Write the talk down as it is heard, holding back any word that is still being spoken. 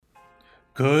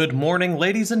Good morning,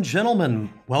 ladies and gentlemen.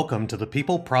 Welcome to the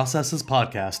People Processes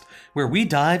Podcast, where we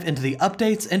dive into the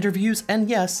updates, interviews, and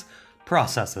yes,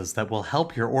 processes that will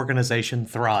help your organization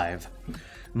thrive.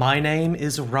 My name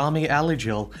is Rami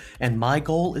Alijil, and my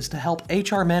goal is to help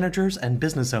HR managers and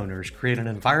business owners create an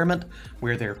environment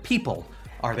where their people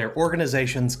are their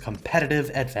organization's competitive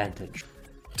advantage.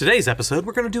 Today's episode,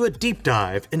 we're going to do a deep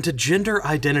dive into gender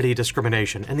identity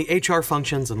discrimination and the HR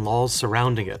functions and laws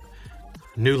surrounding it.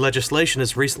 New legislation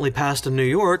has recently passed in New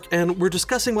York, and we're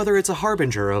discussing whether it's a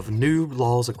harbinger of new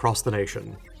laws across the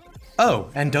nation. Oh,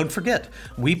 and don't forget,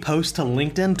 we post to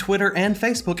LinkedIn, Twitter, and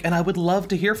Facebook, and I would love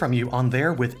to hear from you on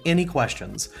there with any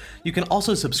questions. You can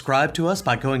also subscribe to us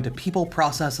by going to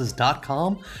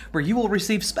peopleprocesses.com, where you will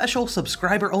receive special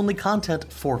subscriber-only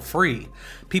content for free.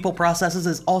 People Processes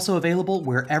is also available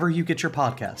wherever you get your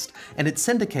podcast, and it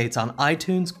syndicates on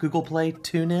iTunes, Google Play,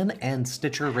 TuneIn, and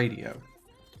Stitcher Radio.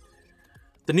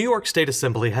 The New York State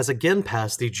Assembly has again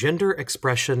passed the Gender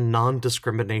Expression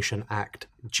Non-Discrimination Act,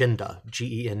 GENDA,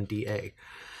 G-E-N-D-A.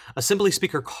 Assembly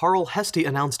Speaker Carl Heastie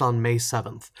announced on May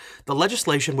 7th. The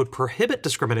legislation would prohibit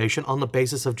discrimination on the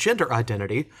basis of gender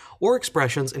identity or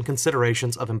expressions in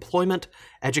considerations of employment,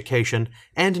 education,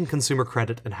 and in consumer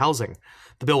credit and housing.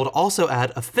 The bill would also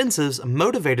add offenses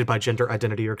motivated by gender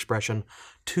identity or expression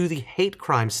to the hate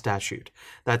crime statute.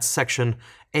 That's section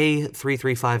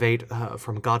A3358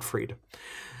 from Gottfried.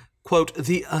 Quote,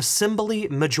 "The Assembly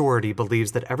majority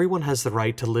believes that everyone has the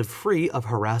right to live free of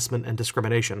harassment and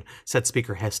discrimination," said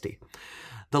Speaker Heastie.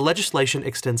 The legislation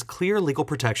extends clear legal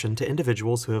protection to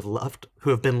individuals who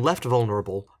have been left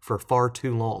vulnerable for far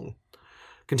too long.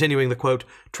 Continuing the quote,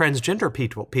 "Transgender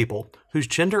people whose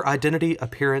gender identity,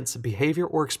 appearance, behavior,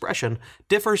 or expression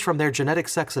differs from their genetic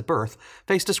sex at birth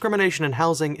face discrimination in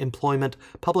housing, employment,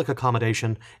 public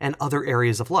accommodation, and other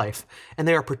areas of life, and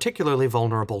they are particularly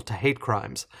vulnerable to hate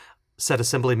crimes," said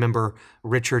Assembly Member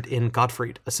Richard N.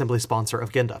 Gottfried, Assembly sponsor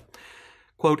of GENDA.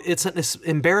 Quote, "It's an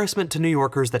embarrassment to New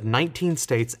Yorkers that 19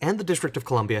 states and the District of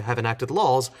Columbia have enacted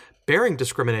laws bearing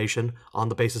discrimination on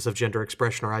the basis of gender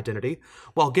expression or identity,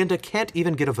 while GENDA can't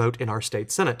even get a vote in our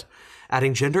state Senate.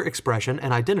 Adding gender expression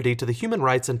and identity to the human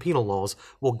rights and penal laws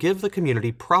will give the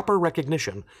community proper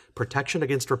recognition, protection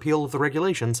against repeal of the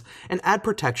regulations, and add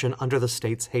protection under the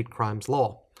state's hate crimes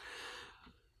law."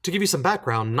 To give you some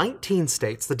background, 19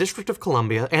 states, the District of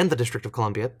Columbia, and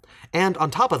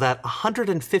on top of that,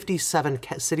 157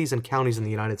 cities and counties in the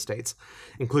United States,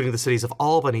 including the cities of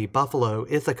Albany, Buffalo,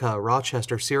 Ithaca,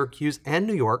 Rochester, Syracuse, and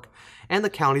New York, and the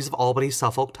counties of Albany,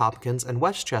 Suffolk, Tompkins, and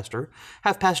Westchester,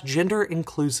 have passed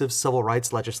gender-inclusive civil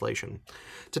rights legislation.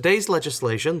 Today's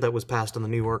legislation that was passed in the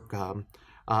New York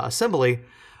Assembly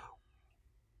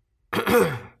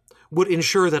would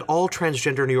ensure that all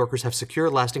transgender New Yorkers have secure,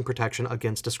 lasting protection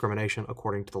against discrimination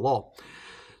according to the law.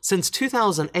 Since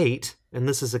 2008, and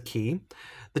this is a key,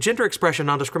 the Gender Expression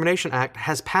Non-Discrimination Act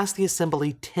has passed the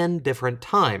Assembly 10 different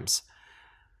times.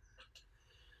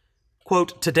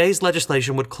 Quote, "Today's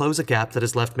legislation would close a gap that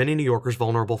has left many New Yorkers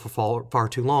vulnerable for far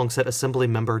too long," said Assembly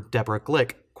Member Deborah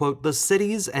Glick. Quote, "The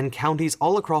cities and counties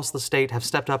all across the state have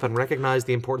stepped up and recognized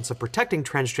the importance of protecting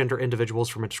transgender individuals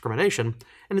from discrimination,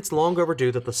 and it's long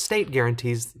overdue that the state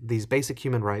guarantees these basic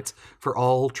human rights for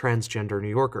all transgender New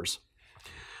Yorkers."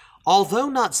 Although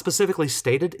not specifically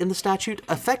stated in the statute,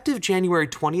 effective January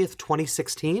 20th,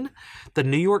 2016, the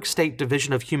New York State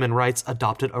Division of Human Rights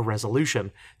adopted a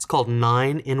resolution. It's called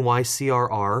 9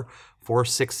 NYCRR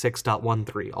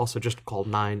 466.13, also just called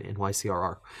 9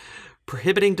 NYCRR,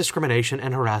 prohibiting discrimination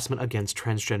and harassment against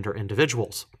transgender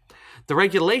individuals. The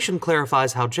regulation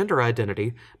clarifies how gender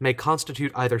identity may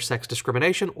constitute either sex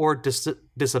discrimination or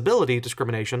disability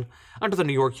discrimination under the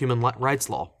New York Human Rights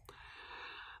Law.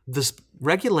 This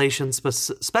regulation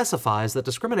specifies that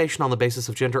discrimination on the basis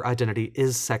of gender identity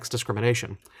is sex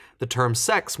discrimination. The term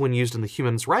sex, when used in the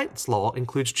Human Rights Law,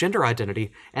 includes gender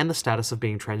identity and the status of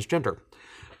being transgender.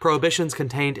 Prohibitions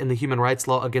contained in the Human Rights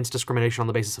Law against discrimination on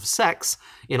the basis of sex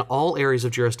in all areas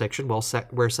of jurisdiction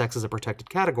where sex is a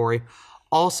protected category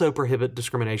also prohibit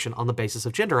discrimination on the basis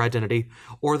of gender identity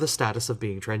or the status of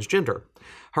being transgender.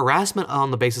 Harassment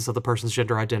on the basis of the person's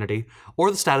gender identity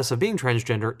or the status of being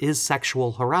transgender is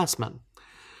sexual harassment.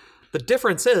 The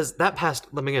difference is that's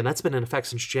been in effect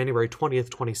since January 20th,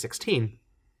 2016.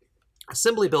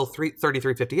 Assembly Bill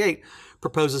 3358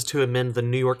 proposes to amend the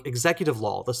New York Executive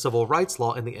Law, the Civil Rights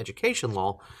Law, and the Education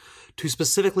Law to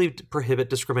specifically prohibit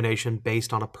discrimination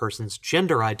based on a person's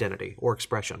gender identity or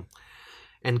expression.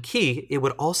 And key, it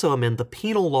would also amend the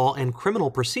penal law and criminal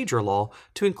procedure law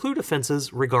to include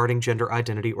offenses regarding gender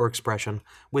identity or expression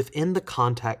within the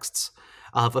contexts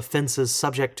of offenses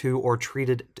subject to or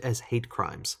treated as hate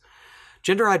crimes.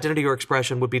 Gender identity or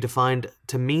expression would be defined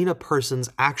to mean a person's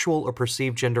actual or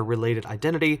perceived gender-related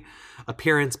identity,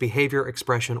 appearance, behavior,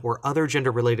 expression, or other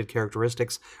gender-related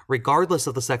characteristics, regardless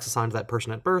of the sex assigned to that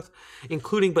person at birth,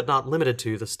 including but not limited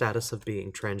to the status of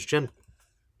being transgender.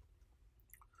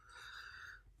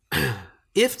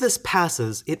 If this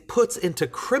passes, it puts into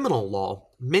criminal law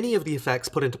many of the effects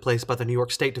put into place by the New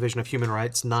York State Division of Human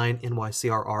Rights 9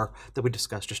 NYCRR that we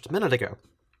discussed just a minute ago.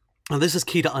 Now, this is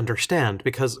key to understand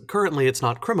because currently it's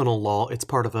not criminal law, it's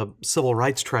part of a civil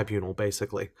rights tribunal,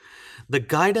 basically. The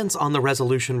guidance on the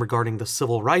resolution regarding the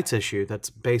civil rights issue that's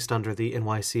based under the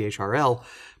NYCHRL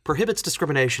prohibits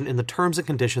discrimination in the terms and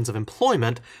conditions of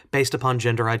employment based upon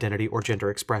gender identity or gender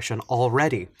expression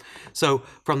already. So,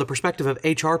 from the perspective of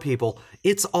HR people,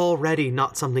 it's already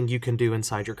not something you can do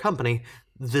inside your company.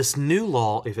 This new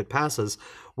law, if it passes,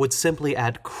 would simply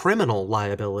add criminal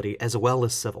liability as well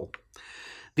as civil.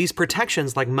 These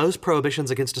protections, like most prohibitions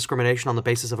against discrimination on the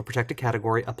basis of a protected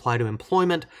category, apply to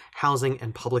employment, housing,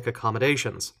 and public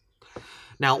accommodations.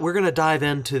 Now, we're going to dive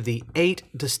into the 8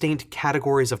 distinct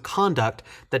categories of conduct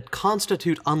that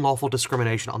constitute unlawful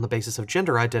discrimination on the basis of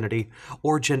gender identity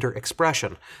or gender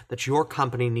expression that your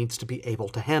company needs to be able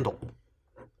to handle.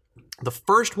 The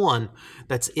first one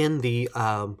that's in the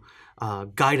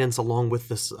guidance along with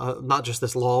this, not just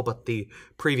this law, but the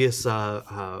previous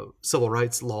civil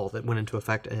rights law that went into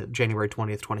effect January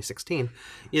 20th, 2016,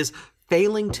 is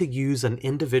failing to use an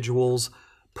individual's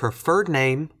preferred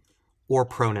name or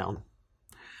pronoun.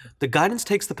 The guidance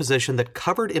takes the position that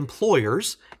covered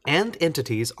employers and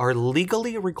entities are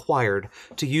legally required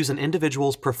to use an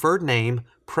individual's preferred name,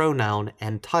 pronoun,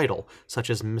 and title,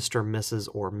 such as Mr., Mrs.,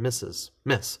 or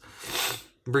Miss,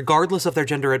 regardless of their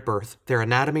gender at birth, their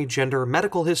anatomy, gender,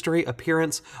 medical history,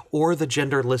 appearance, or the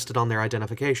gender listed on their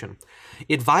identification.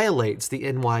 It violates the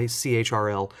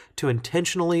NYCHRL to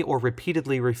intentionally or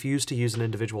repeatedly refuse to use an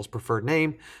individual's preferred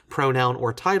name, pronoun,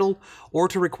 or title, or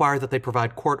to require that they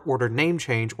provide court-ordered name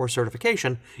change or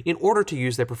certification in order to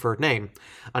use their preferred name.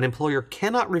 An employer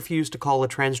cannot refuse to call a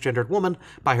transgendered woman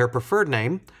by her preferred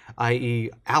name, i.e.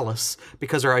 Alice,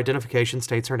 because her identification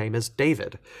states her name is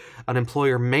David. An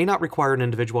employer may not require an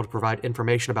individual to provide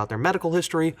information about their medical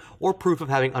history or proof of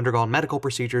having undergone medical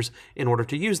procedures in order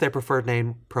to use their preferred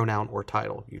name, pronoun, or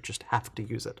title. You just have to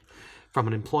use it from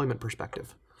an employment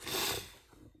perspective.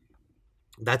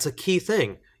 That's a key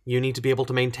thing. You need to be able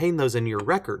to maintain those in your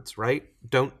records, right?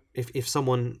 If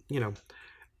someone,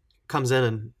 comes in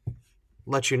and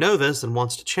lets you know this and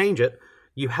wants to change it,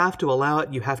 you have to allow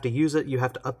it, you have to use it, you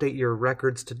have to update your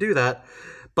records to do that.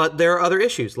 But there are other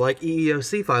issues like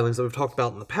EEOC filings that we've talked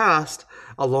about in the past,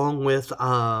 along with,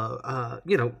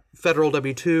 federal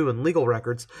W-2 and legal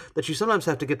records that you sometimes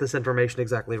have to get this information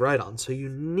exactly right on. So you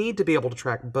need to be able to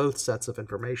track both sets of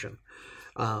information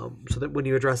so that when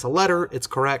you address a letter, it's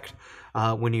correct.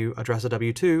 When you address a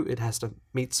W-2, it has to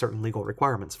meet certain legal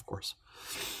requirements, of course.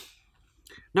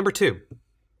 Number 2.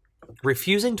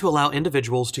 Refusing to allow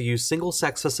individuals to use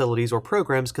single-sex facilities or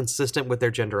programs consistent with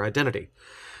their gender identity.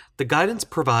 The guidance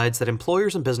provides that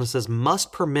employers and businesses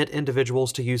must permit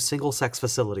individuals to use single-sex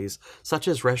facilities, such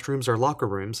as restrooms or locker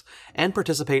rooms, and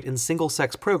participate in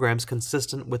single-sex programs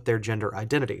consistent with their gender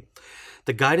identity.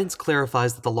 The guidance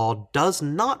clarifies that the law does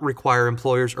not require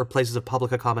employers or places of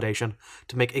public accommodation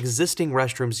to make existing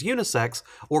restrooms unisex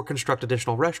or construct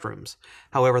additional restrooms.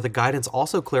 However, the guidance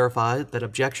also clarifies that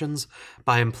objections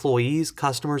by employees,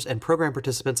 customers, and program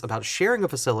participants about sharing a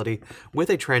facility with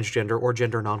a transgender or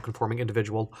gender nonconforming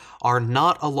individual are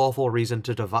not a lawful reason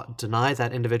to deny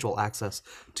that individual access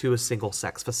to a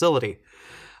single-sex facility.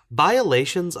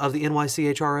 Violations of the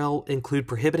NYCHRL include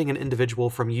prohibiting an individual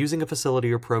from using a facility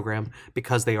or program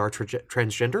because they are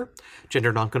transgender,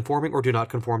 gender nonconforming, or do not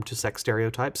conform to sex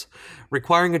stereotypes,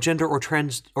 requiring a gender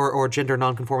or gender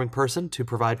nonconforming person to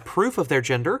provide proof of their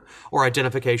gender or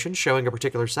identification showing a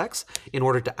particular sex in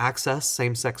order to access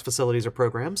same-sex facilities or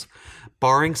programs,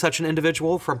 barring such an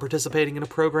individual from participating in a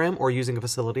program or using a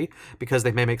facility because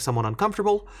they may make someone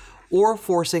uncomfortable, or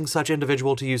forcing such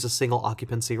individual to use a single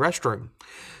occupancy restroom.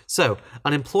 So,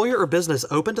 an employer or business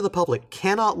open to the public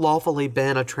cannot lawfully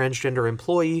ban a transgender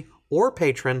employee or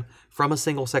patron from a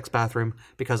single-sex bathroom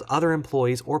because other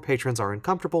employees or patrons are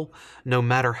uncomfortable, no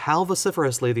matter how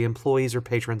vociferously the employees or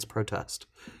patrons protest.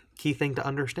 Key thing to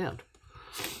understand.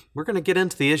 We're going to get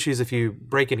into the issues if you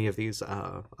break any of these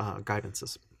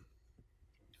guidances.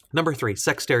 Number 3,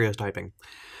 sex stereotyping.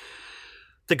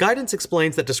 The guidance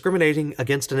explains that discriminating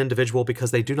against an individual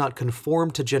because they do not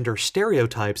conform to gender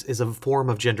stereotypes is a form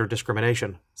of gender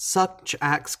discrimination. Such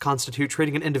acts constitute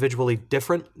treating an individually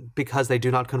different because they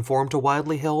do not conform to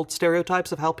widely held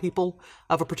stereotypes of how people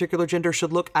of a particular gender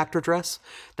should look, act, or dress.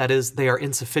 That is, they are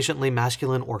insufficiently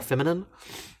masculine or feminine.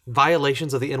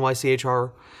 Violations of the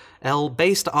NYCHRL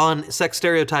based on sex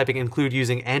stereotyping include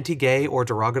using anti-gay or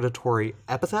derogatory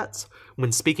epithets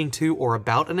when speaking to or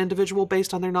about an individual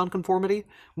based on their nonconformity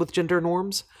with gender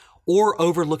norms, or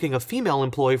overlooking a female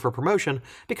employee for promotion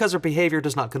because her behavior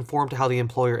does not conform to how the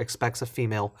employer expects a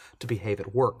female to behave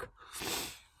at work.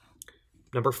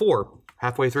 Number 4,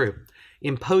 halfway through,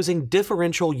 imposing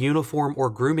differential uniform or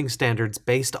grooming standards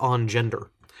based on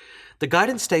gender. The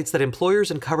guidance states that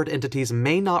employers and covered entities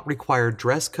may not require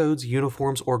dress codes,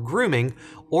 uniforms, or grooming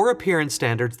or appearance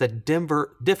standards that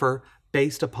differ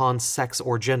based upon sex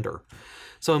or gender.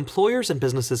 So employers and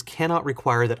businesses cannot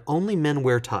require that only men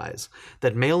wear ties,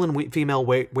 that male and female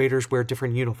waiters wear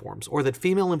different uniforms, or that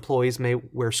female employees may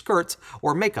wear skirts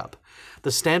or makeup.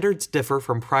 The standards differ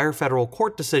from prior federal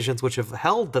court decisions which have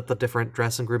held that the different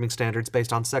dress and grooming standards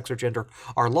based on sex or gender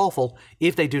are lawful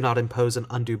if they do not impose an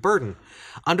undue burden.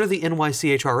 Under the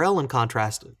NYCHRL, in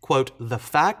contrast, quote, the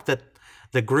fact that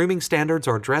the grooming standards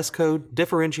or dress code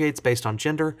differentiates based on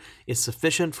gender is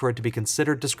sufficient for it to be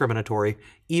considered discriminatory,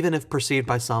 even if perceived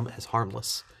by some as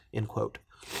harmless, end quote.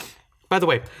 By the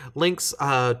way, links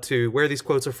to where these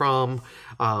quotes are from,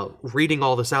 reading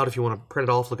all this out if you want to print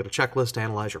it off, look at a checklist,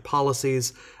 analyze your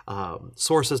policies,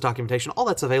 sources, documentation, all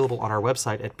that's available on our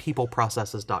website at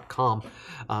peopleprocesses.com.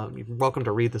 You're welcome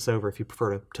to read this over if you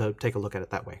prefer to take a look at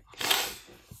it that way.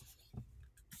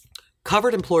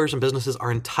 Covered employers and businesses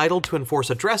are entitled to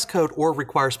enforce a dress code or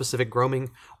require specific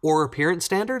grooming or appearance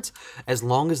standards as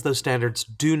long as those standards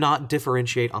do not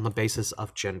differentiate on the basis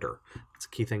of gender. It's a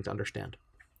key thing to understand.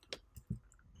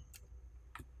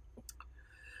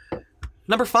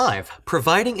 Number 5,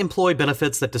 providing employee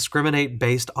benefits that discriminate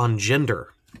based on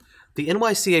gender. The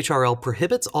NYCHRL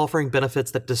prohibits offering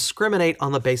benefits that discriminate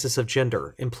on the basis of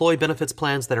gender. Employee benefits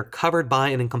plans that are covered by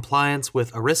and in compliance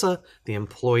with ERISA, the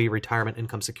Employee Retirement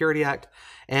Income Security Act,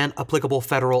 and applicable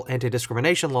federal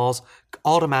anti-discrimination laws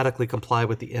automatically comply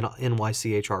with the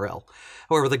NYCHRL.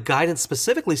 However, the guidance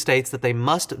specifically states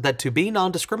that to be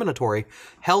non-discriminatory,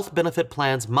 health benefit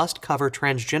plans must cover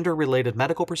transgender-related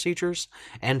medical procedures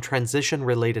and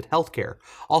transition-related health care,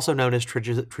 also known as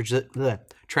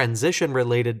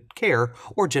transition-related care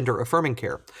or gender-affirming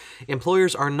care.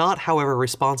 Employers are not, however,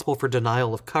 responsible for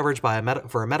denial of coverage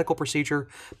for a medical procedure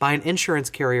by an insurance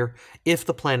carrier if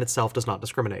the plan itself does not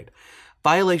discriminate.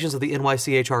 Violations of the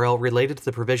NYCHRL related to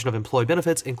the provision of employee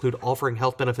benefits include offering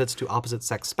health benefits to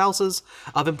opposite-sex spouses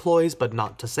of employees but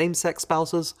not to same-sex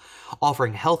spouses,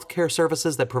 offering health care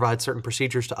services that provide certain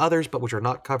procedures to others but which are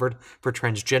not covered for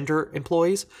transgender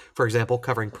employees, for example,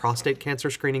 covering prostate cancer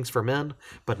screenings for men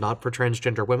but not for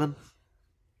transgender women,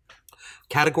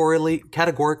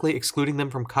 categorically excluding them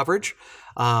from coverage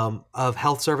of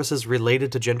health services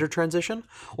related to gender transition,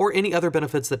 or any other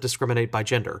benefits that discriminate by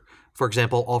gender. For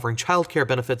example, offering childcare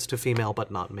benefits to female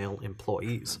but not male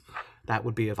employees. That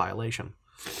would be a violation.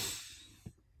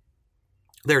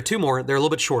 There are 2 more. They're a little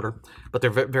bit shorter, but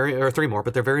they're 3 more,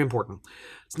 but they're very important.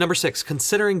 It's number 6,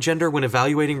 considering gender when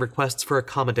evaluating requests for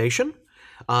accommodation.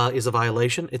 Is a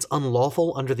violation. It's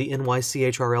unlawful under the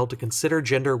NYCHRL to consider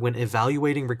gender when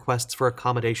evaluating requests for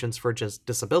accommodations for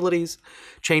disabilities,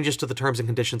 changes to the terms and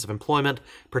conditions of employment,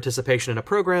 participation in a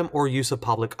program, or use of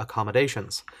public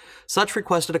accommodations. Such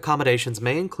requested accommodations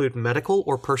may include medical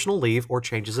or personal leave or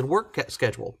changes in work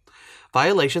schedule.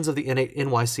 Violations of the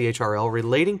NYCHRL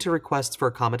relating to requests for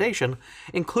accommodation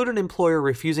include an employer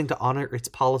refusing to honor its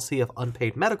policy of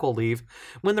unpaid medical leave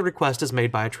when the request is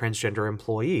made by a transgender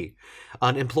employee,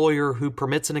 an employer who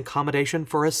permits an accommodation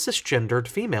for a cisgendered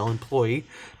female employee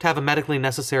to have a medically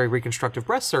necessary reconstructive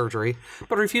breast surgery,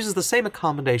 but refuses the same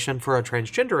accommodation for a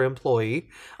transgender employee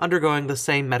undergoing the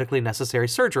same medically necessary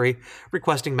surgery,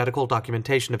 requesting medical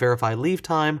documentation to verify leave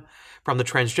time from the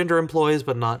transgender employees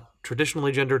but not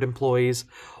traditionally gendered employees,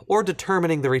 or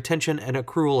determining the retention and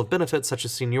accrual of benefits such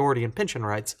as seniority and pension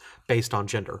rights based on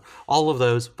gender. All of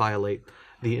those violate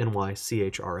the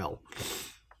NYCHRL.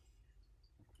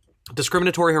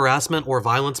 Discriminatory harassment or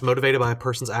violence motivated by a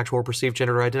person's actual or perceived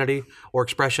gender identity or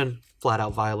expression flat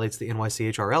out violates the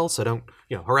NYCHRL, so don't,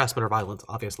 harassment or violence,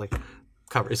 obviously,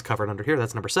 is covered under here.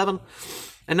 That's number 7.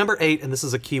 And number 8, and this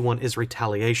is a key one, is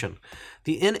retaliation.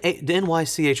 The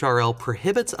NYCHRL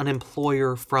prohibits an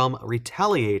employer from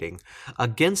retaliating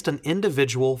against an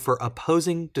individual for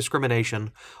opposing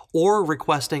discrimination or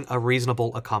requesting a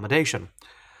reasonable accommodation.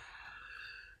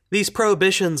 These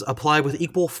prohibitions apply with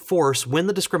equal force when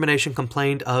the discrimination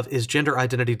complained of is gender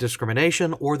identity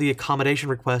discrimination or the accommodation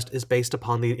request is based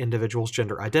upon the individual's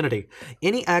gender identity.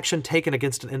 Any action taken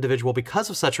against an individual because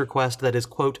of such request that is,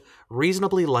 quote,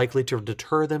 reasonably likely to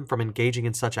deter them from engaging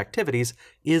in such activities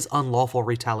is unlawful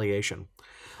retaliation.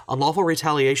 Unlawful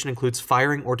retaliation includes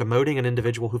firing or demoting an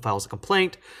individual who files a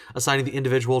complaint, assigning the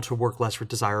individual to work less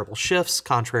desirable shifts,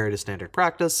 contrary to standard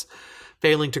practice,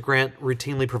 failing to grant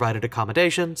routinely provided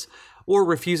accommodations, or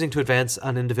refusing to advance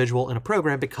an individual in a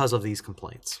program because of these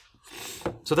complaints.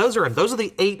 So those are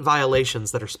the 8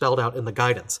 violations that are spelled out in the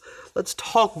guidance. Let's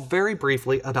talk very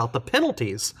briefly about the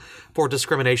penalties for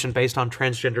discrimination based on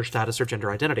transgender status or gender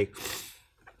identity.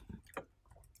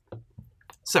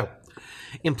 So,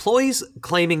 employees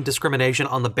claiming discrimination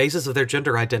on the basis of their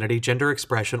gender identity, gender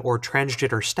expression, or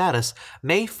transgender status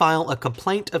may file a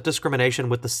complaint of discrimination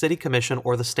with the City Commission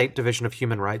or the State Division of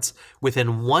Human Rights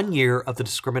within 1 year of the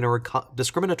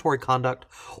discriminatory conduct,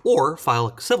 or file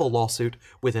a civil lawsuit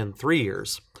within 3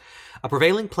 years. A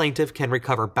prevailing plaintiff can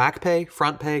recover back pay,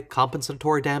 front pay,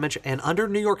 compensatory damage, and under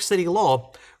New York City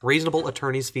law, reasonable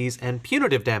attorney's fees and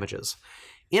punitive damages.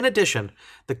 In addition,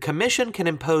 the Commission can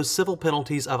impose civil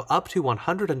penalties of up to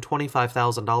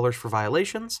 $125,000 for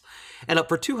violations, and up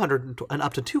to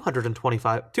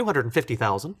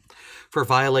 $250,000 for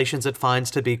violations it finds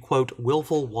to be, quote,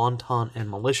 willful, wanton, and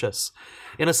malicious.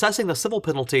 In assessing the civil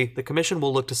penalty, the Commission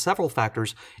will look to several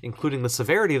factors, including the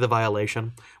severity of the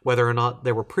violation, whether or not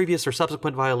there were previous or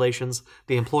subsequent violations,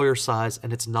 the employer's size,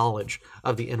 and its knowledge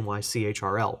of the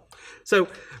NYCHRL. So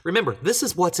remember, this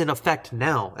is what's in effect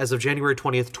now as of January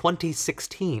 20th,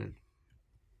 2016.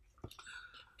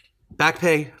 Back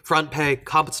pay, front pay,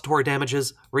 compensatory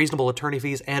damages, reasonable attorney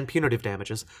fees, and punitive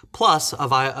damages, plus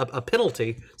a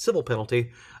penalty, civil penalty,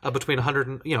 between up to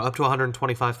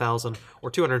 $125,000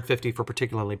 or $250,000 for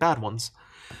particularly bad ones.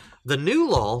 The new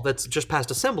law that's just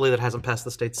passed Assembly that hasn't passed the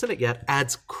state Senate yet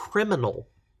adds criminal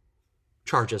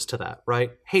charges to that,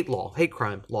 right? Hate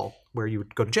crime law, where you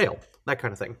would go to jail, that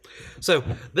kind of thing. So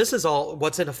this is all,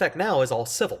 what's in effect now is all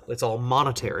civil. It's all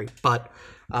monetary, but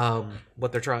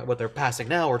what they're passing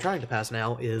now or trying to pass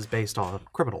now is based on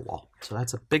criminal law. So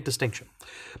that's a big distinction.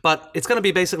 But it's going to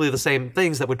be basically the same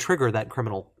things that would trigger that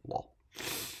criminal law.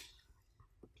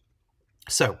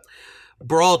 So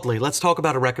broadly, let's talk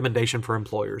about a recommendation for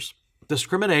employers.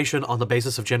 Discrimination on the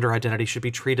basis of gender identity should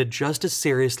be treated just as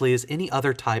seriously as any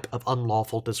other type of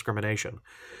unlawful discrimination.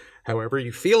 However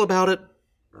you feel about it,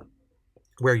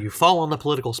 where you fall on the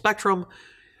political spectrum,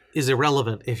 is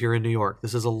irrelevant if you're in New York.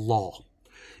 This is a law.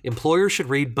 Employers should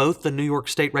read both the New York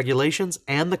State regulations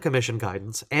and the Commission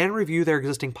guidance and review their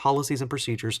existing policies and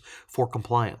procedures for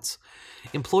compliance.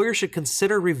 Employers should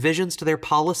consider revisions to their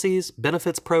policies,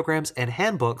 benefits programs, and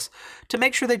handbooks to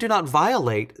make sure they do not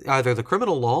violate either the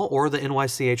criminal law or the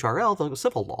NYCHRL, the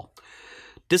civil law.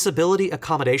 Disability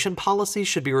accommodation policies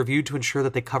should be reviewed to ensure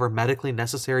that they cover medically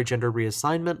necessary gender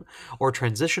reassignment or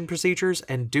transition procedures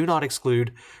and do not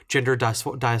exclude gender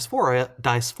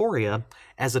dysphoria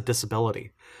as a disability.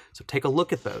 So take a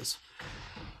look at those.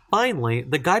 Finally,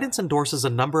 the guidance endorses a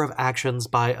number of actions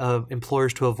by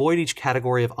employers to avoid each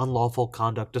category of unlawful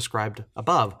conduct described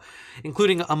above,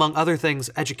 including, among other things,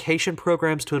 education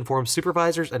programs to inform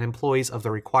supervisors and employees of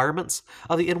the requirements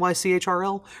of the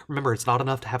NYCHRL. Remember, it's not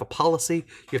enough to have a policy.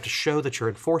 You have to show that you're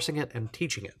enforcing it and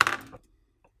teaching it.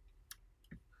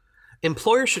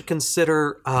 Employers should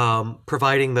consider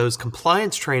providing those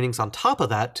compliance trainings on top of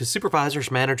that to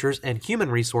supervisors, managers, and human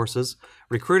resources,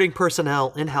 recruiting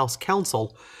personnel, in-house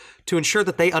counsel, to ensure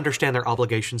that they understand their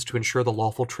obligations to ensure the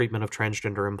lawful treatment of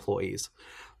transgender employees.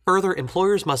 Further,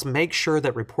 employers must make sure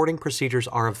that reporting procedures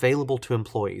are available to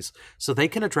employees so they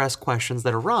can address questions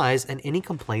that arise and any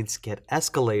complaints get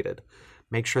escalated.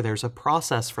 Make sure there's a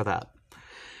process for that.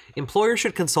 Employers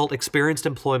should consult experienced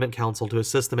employment counsel to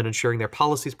assist them in ensuring their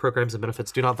policies, programs, and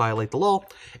benefits do not violate the law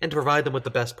and to provide them with the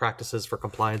best practices for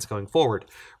compliance going forward.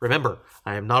 Remember,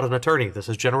 I am not an attorney. This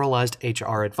is generalized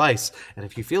HR advice. And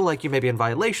if you feel like you may be in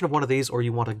violation of one of these or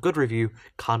you want a good review,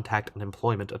 contact an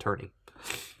employment attorney.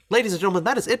 Ladies and gentlemen,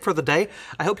 that is it for the day.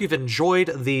 I hope you've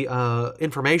enjoyed the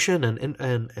information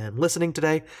and listening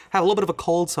today. I have a little bit of a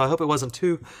cold, so I hope it wasn't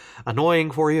too annoying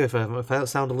for you if I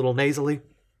sound a little nasally.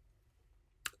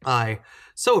 I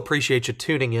so appreciate you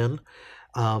tuning in.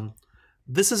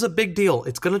 This is a big deal.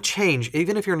 It's going to change.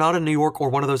 Even if you're not in New York or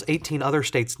one of those 18 other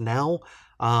states now,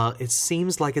 it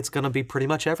seems like it's going to be pretty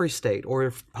much every state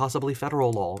or possibly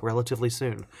federal law relatively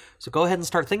soon. So go ahead and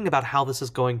start thinking about how this is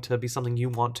going to be something you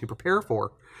want to prepare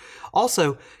for.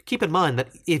 Also, keep in mind that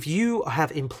if you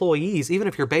have employees, even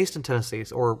if you're based in Tennessee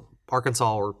or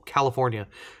Arkansas or California,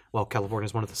 well, California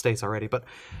is one of the states already,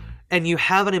 and you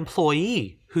have an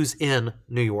employee who's in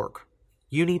New York,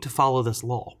 you need to follow this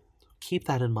law. Keep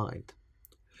that in mind.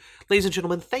 Ladies and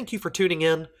gentlemen, thank you for tuning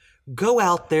in. Go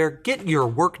out there, get your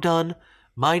work done.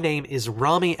 My name is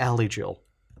Rami Alijil,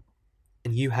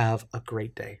 and you have a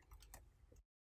great day.